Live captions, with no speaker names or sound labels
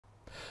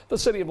The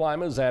City of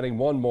Lima is adding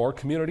one more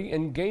community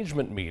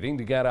engagement meeting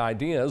to get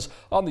ideas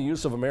on the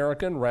use of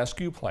American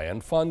Rescue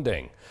Plan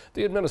funding.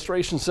 The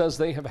administration says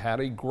they have had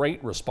a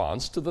great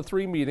response to the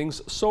 3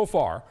 meetings so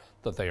far,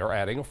 that they are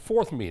adding a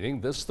 4th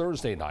meeting this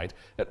Thursday night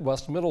at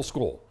West Middle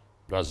School.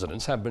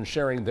 Residents have been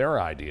sharing their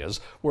ideas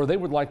where they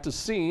would like to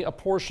see a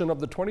portion of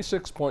the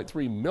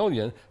 $26.3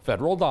 million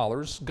federal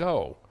dollars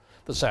go.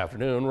 This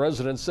afternoon,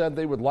 residents said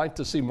they would like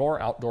to see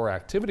more outdoor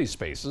activity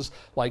spaces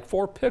like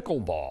for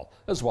pickleball,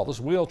 as well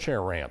as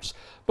wheelchair ramps.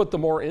 But the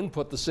more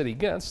input the city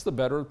gets, the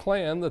better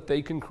plan that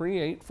they can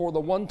create for the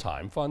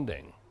one-time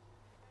funding.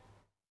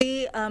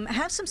 We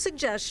have some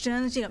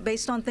suggestions,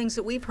 based on things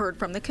that we've heard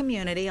from the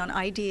community on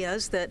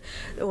ideas that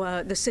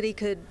the city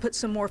could put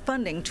some more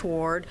funding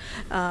toward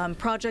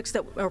projects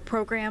or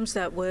programs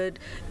that would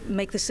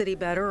make the city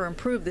better or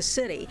improve the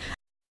city.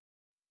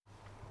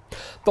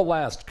 The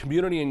last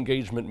community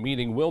engagement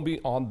meeting will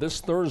be on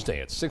this Thursday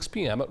at 6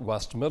 p.m. at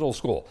West Middle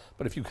School.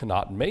 But if you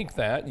cannot make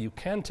that, you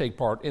can take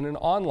part in an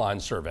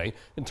online survey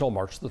until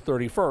March the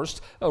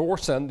 31st, or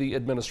send the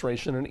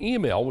administration an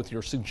email with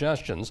your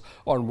suggestions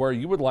on where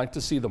you would like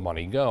to see the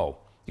money go.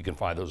 You can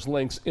find those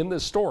links in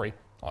this story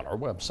on our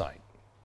website.